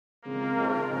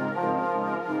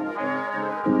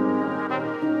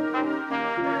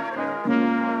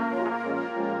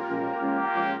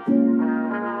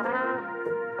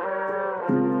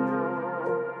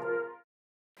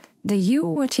The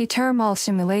UOT thermal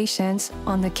simulations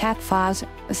on the CAT files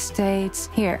states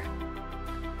here.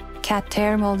 CAT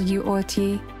thermal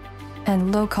UOT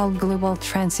and local global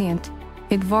transient.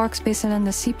 It works based on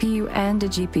the CPU and the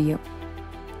GPU.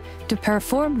 To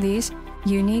perform these,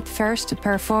 you need first to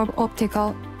perform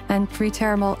optical and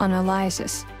pre-thermal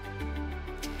analysis.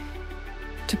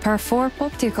 To perform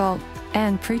optical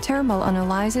and pre-thermal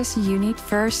analysis, you need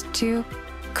first to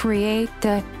create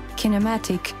the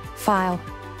kinematic file,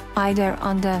 either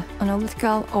on the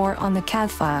analytical or on the CAD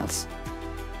files.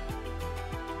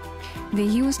 We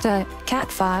use the CAD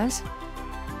files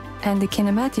and the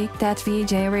kinematic that we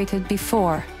generated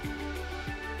before,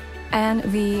 and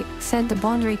we set the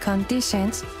boundary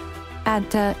conditions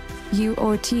at the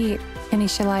UOT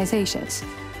initializations.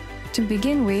 To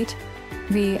begin with,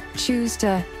 we choose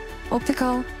the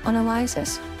optical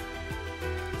analysis.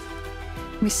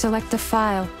 We select the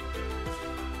file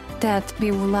that we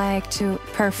would like to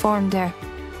perform the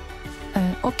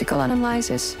optical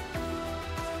analysis.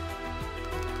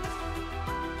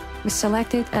 We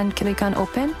select it and click on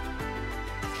Open.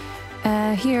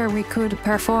 Here we could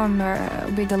perform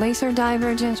with the laser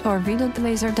divergence or without the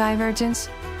laser divergence.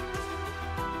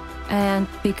 And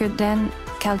we could then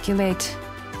calculate,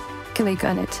 click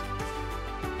on it.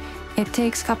 It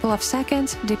takes a couple of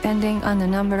seconds depending on the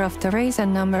number of the rays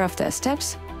and number of the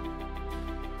steps.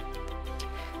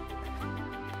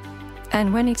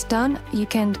 And when it's done, you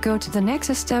can go to the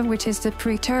next step, which is the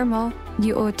pre-thermal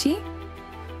UOT.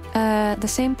 The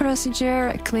same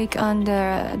procedure, click on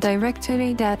the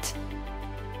directory that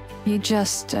you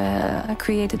just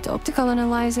created the optical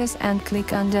analysis and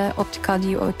click on the optical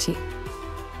UOT.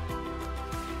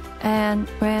 And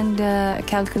when the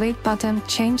calculate button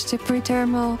changes to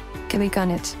pre-thermal, click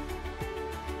on it.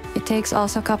 It takes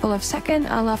also a couple of seconds.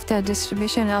 All of the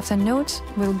distribution of the nodes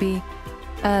will be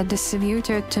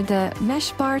distributed to the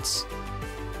mesh parts.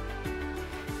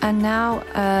 And now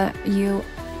you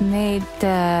made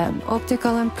the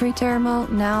optical and pre-thermal.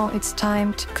 Now it's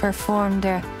time to perform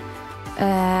the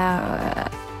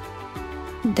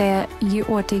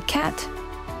UOT CAT,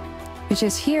 which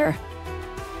is here.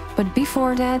 But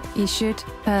before that, you should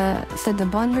set the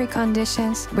boundary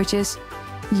conditions, which is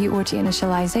UOT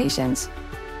initializations.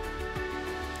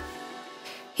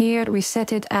 Here we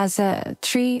set it as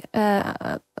 3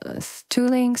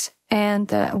 toolings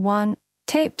and 1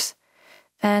 tapes.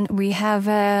 And we have,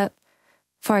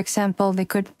 for example, we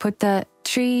could put the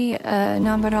 3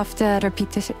 number of the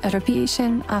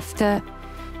repetition of the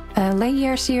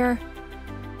layers here.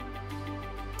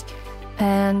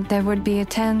 And there would be a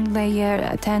 10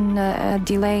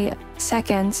 delay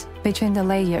seconds between the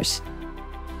layers.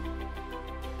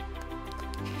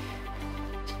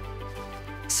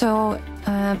 So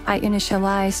I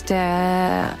initialized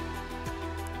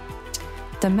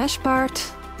the mesh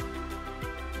part,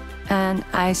 and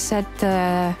I set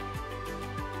the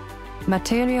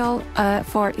material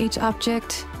for each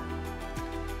object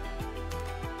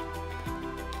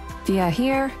via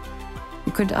here.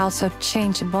 You could also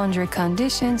change the boundary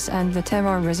conditions and the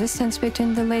thermal resistance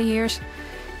between the layers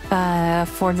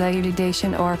for the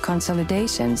iridation or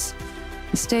consolidations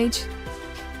stage.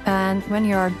 And when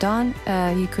you are done,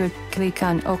 you could click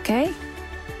on OK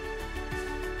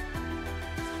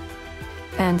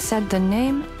and set the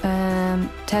name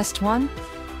test 1.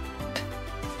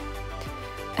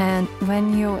 And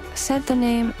when you set the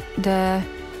name, the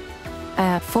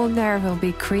folder will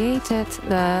be created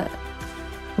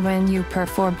when you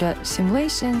perform the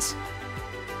simulations.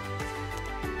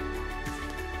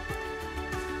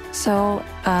 So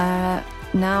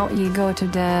now you go to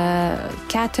the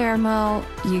CAT thermal,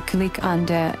 you click on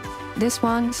this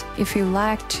ones. If you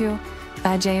like to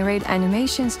generate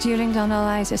animations during the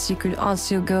analysis, you could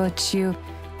also go to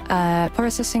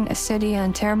processing, Unsteady,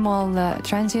 and thermal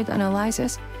transient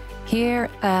analysis. Here,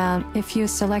 if you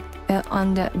select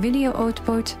on the video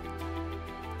output,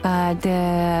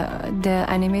 the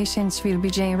animations will be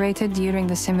generated during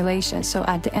the simulation. So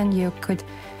at the end, you could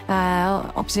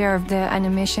observe the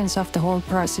animations of the whole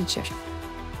procedure.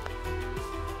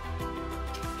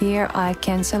 Here, I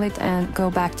cancel it and go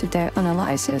back to the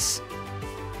analysis.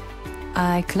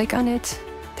 I click on it.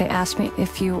 They ask me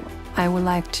if I would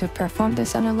like to perform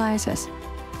this analysis.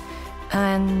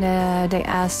 And they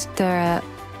ask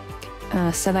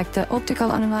select the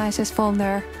optical analysis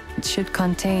folder. It should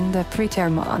contain the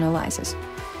pre-thermal analysis.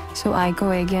 So I go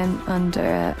again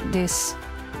under this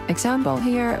example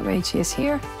here, which is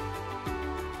here.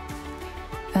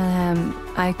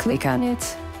 I click on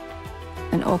it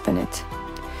and open it.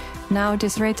 Now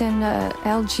this written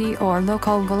LG or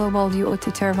local global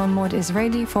UOT thermal mode is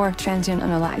ready for transient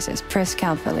analysis. Press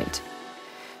calculate.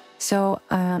 So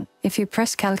if you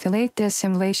press calculate, the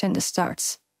simulation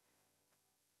starts.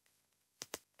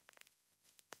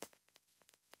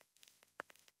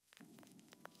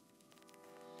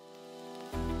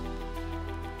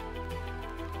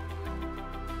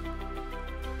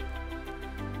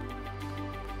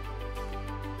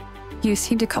 You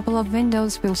see the couple of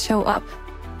windows will show up,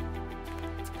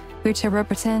 which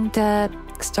represent the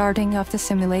starting of the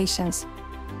simulations.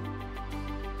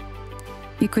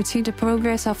 You could see the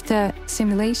progress of the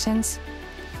simulations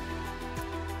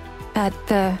at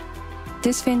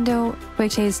this window,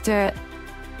 which is the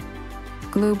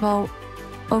global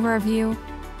overview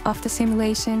of the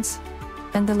simulations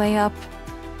and the layup.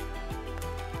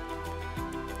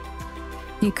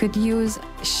 You could use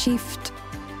Shift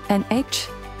and H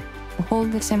to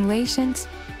hold the simulations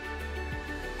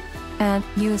and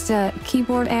use the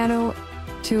keyboard arrow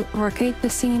to rotate the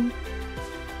scene.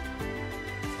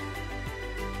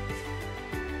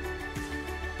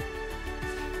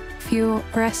 If you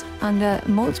press on the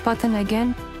mode button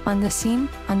again on the scene,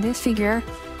 on this figure,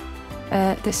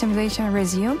 the simulation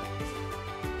resumes.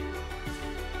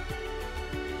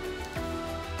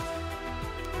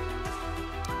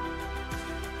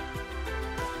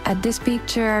 At this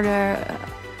picture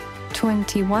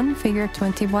 21, figure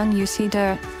 21, you see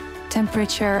the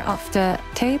temperature of the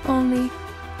tape only.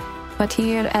 But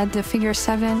here at the figure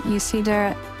 7, you see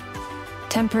the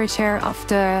temperature of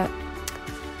the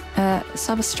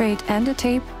substrate and the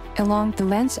tape along the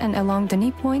lens and along the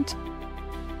knee point.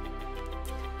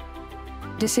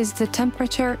 This is the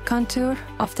temperature contour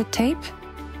of the tape,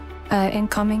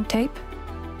 incoming tape.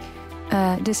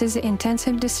 This is the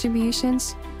intensive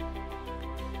distributions.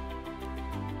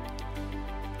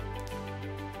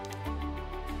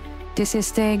 This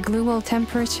is the global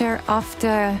temperature of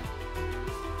the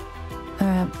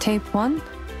tape 1.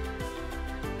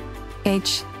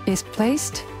 H is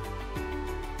placed.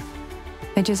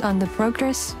 H is on the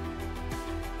progress.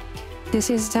 This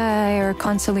is the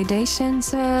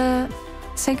consolidations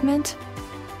segment.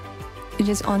 It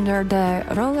is under the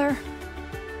roller.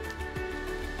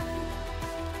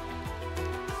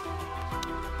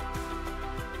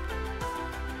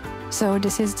 So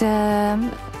this is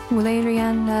the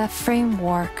Eulerian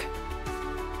framework.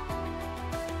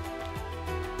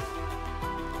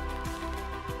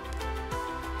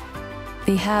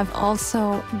 We have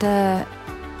also the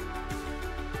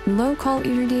local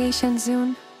irradiation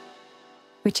zone,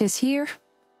 which is here.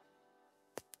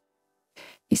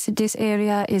 You see this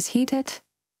area is heated.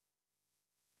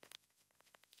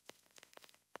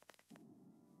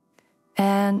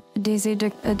 And this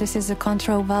is the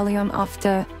control volume of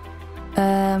the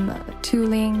two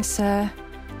links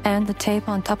and the tape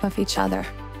on top of each other.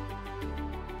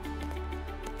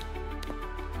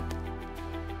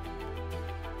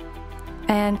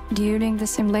 And during the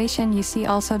simulation, you see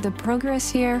also the progress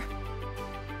here.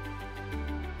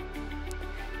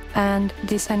 And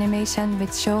this animation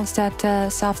which shows that the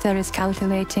software is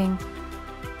calculating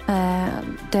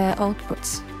the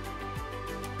outputs.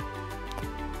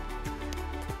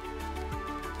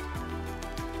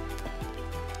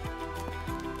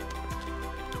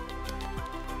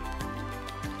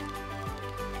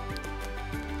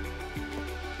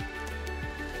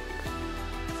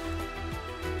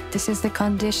 This is the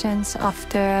conditions of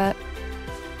the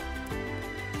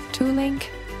tooling.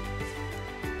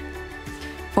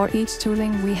 For each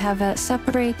tooling, we have a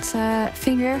separate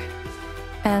figure,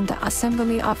 and the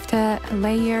assembly of the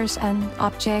layers and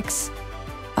objects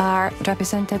are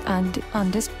represented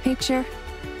on this picture.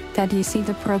 That you see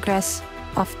the progress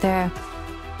of the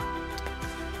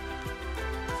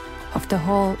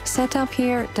whole setup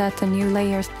here. That the new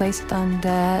layers placed on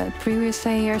the previous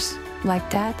layers, like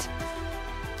that.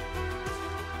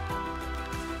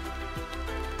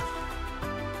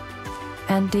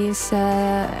 And this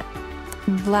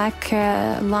black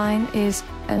line is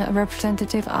a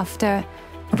representative of the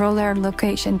roller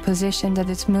location position that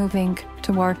it's moving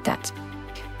toward that.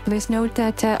 Please note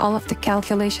that all of the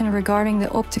calculation regarding the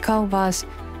optical was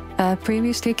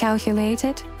previously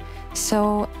calculated.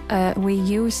 So we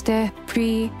use the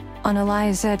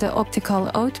pre-analyze the optical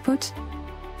output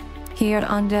here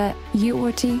on the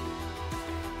UOT.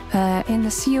 In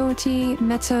the COT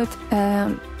method,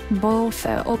 both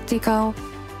optical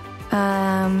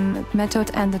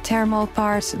method and the thermal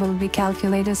parts will be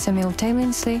calculated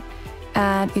simultaneously,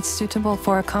 and it's suitable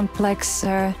for complex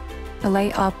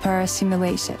layup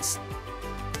simulations.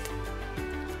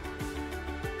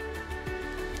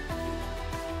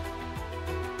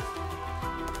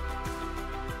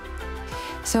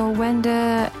 So when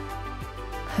the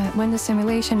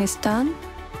simulation is done,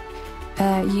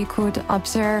 you could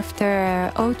observe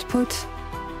the output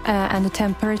and the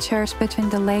temperatures between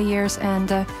the layers and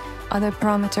the other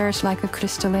parameters like the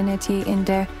crystallinity in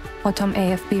the OTOM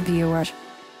AFB viewer.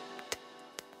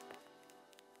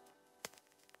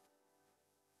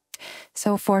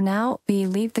 So for now, we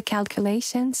leave the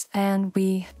calculations and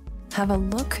we have a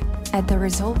look at the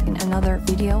result in another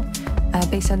video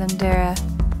based on the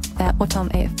OTOM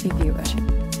AFB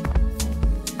viewer.